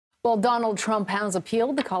Well, Donald Trump has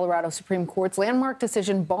appealed the Colorado Supreme Court's landmark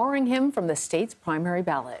decision barring him from the state's primary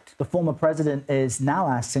ballot. The former president is now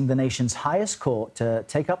asking the nation's highest court to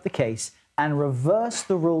take up the case and reverse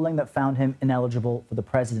the ruling that found him ineligible for the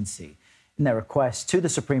presidency. In their request to the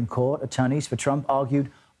Supreme Court, attorneys for Trump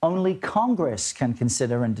argued only Congress can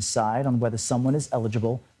consider and decide on whether someone is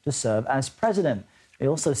eligible to serve as president. They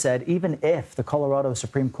also said even if the Colorado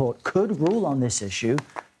Supreme Court could rule on this issue,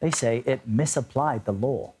 they say it misapplied the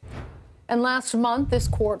law. And last month, this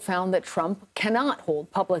court found that Trump cannot hold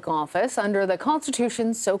public office under the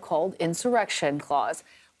Constitution's so-called insurrection clause.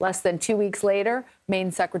 Less than 2 weeks later, Maine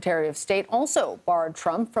Secretary of State also barred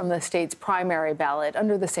Trump from the state's primary ballot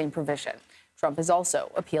under the same provision. Trump is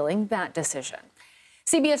also appealing that decision.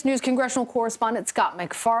 CBS News congressional correspondent Scott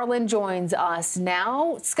MacFarlane joins us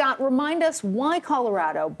now. Scott, remind us why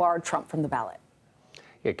Colorado barred Trump from the ballot.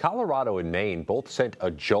 Yeah, Colorado and Maine both sent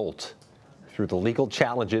a jolt through the legal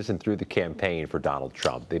challenges and through the campaign for Donald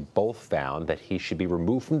Trump. They both found that he should be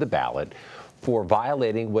removed from the ballot for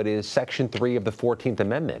violating what is Section 3 of the 14th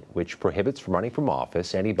Amendment, which prohibits from running from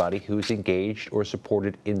office anybody who's engaged or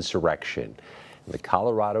supported insurrection. And the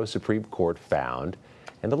Colorado Supreme Court found,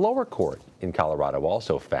 and the lower court in Colorado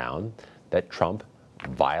also found, that Trump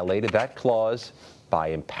violated that clause by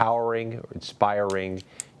empowering or inspiring,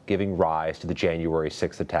 giving rise to the January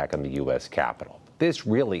 6th attack on the U.S. Capitol. This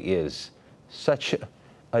really is such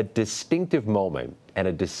a distinctive moment and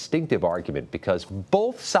a distinctive argument because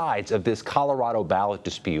both sides of this Colorado ballot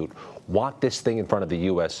dispute want this thing in front of the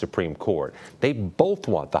U.S. Supreme Court. They both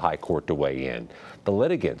want the high court to weigh in. The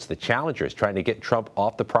litigants, the challengers trying to get Trump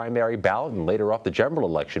off the primary ballot and later off the general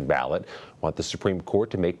election ballot, want the Supreme Court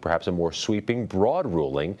to make perhaps a more sweeping, broad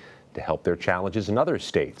ruling to help their challenges in other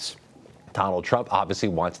states. Donald Trump obviously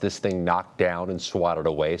wants this thing knocked down and swatted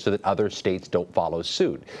away so that other states don't follow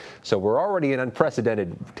suit. So we're already in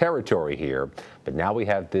unprecedented territory here, but now we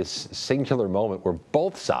have this singular moment where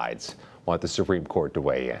both sides want the Supreme Court to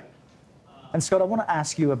weigh in. And Scott, I want to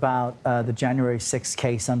ask you about the January 6th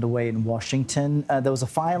case underway in Washington. There was a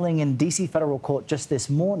filing in D.C. federal court just this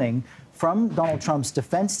morning from Donald Trump's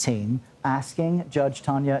defense team asking Judge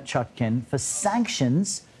Tanya Chutkan for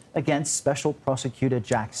sanctions against Special Prosecutor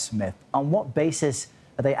Jack Smith. On what basis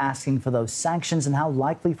are they asking for those sanctions, and how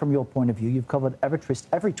likely, from your point of view, you've covered every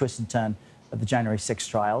twist and turn of the January 6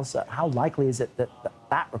 trials, how likely is it that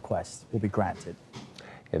that request will be granted?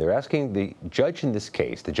 And they're asking the judge in this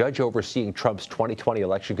case, the judge overseeing Trump's 2020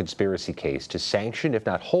 election conspiracy case, to sanction, if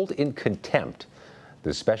not hold in contempt,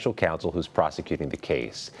 the special counsel who's prosecuting the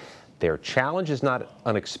case. Their challenge is not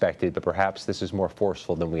unexpected, but perhaps this is more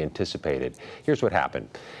forceful than we anticipated. Here's what happened.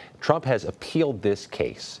 Trump has appealed this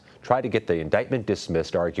case, tried to get the indictment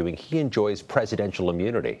dismissed, arguing he enjoys presidential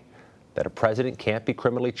immunity, that a president can't be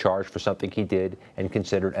criminally charged for something he did and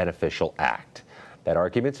considered an official act. That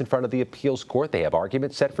argument's in front of the appeals court. They have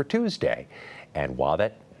arguments set for Tuesday. And while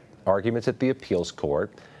that argument's at the appeals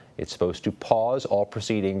court, it's supposed to pause all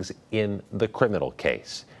proceedings in the criminal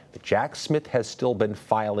case. But Jack Smith has still been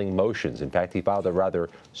filing motions. In fact, he filed a rather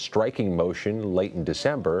striking motion late in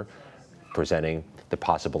December, presenting the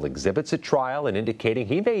possible exhibits at trial and indicating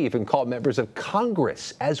he may even call members of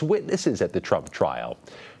Congress as witnesses at the Trump trial.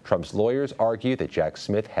 Trump's lawyers argue that Jack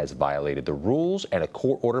Smith has violated the rules and a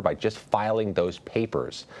court order by just filing those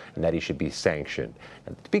papers, and that he should be sanctioned.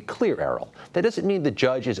 And to be clear, Errol, that doesn't mean the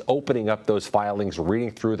judge is opening up those filings,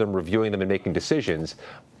 reading through them, reviewing them, and making decisions,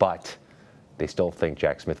 but they still think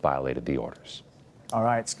Jack Smith violated the orders. All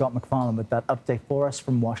right, Scott MacFarlane with that update for us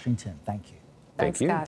from Washington. Thank you. Thanks, Scott.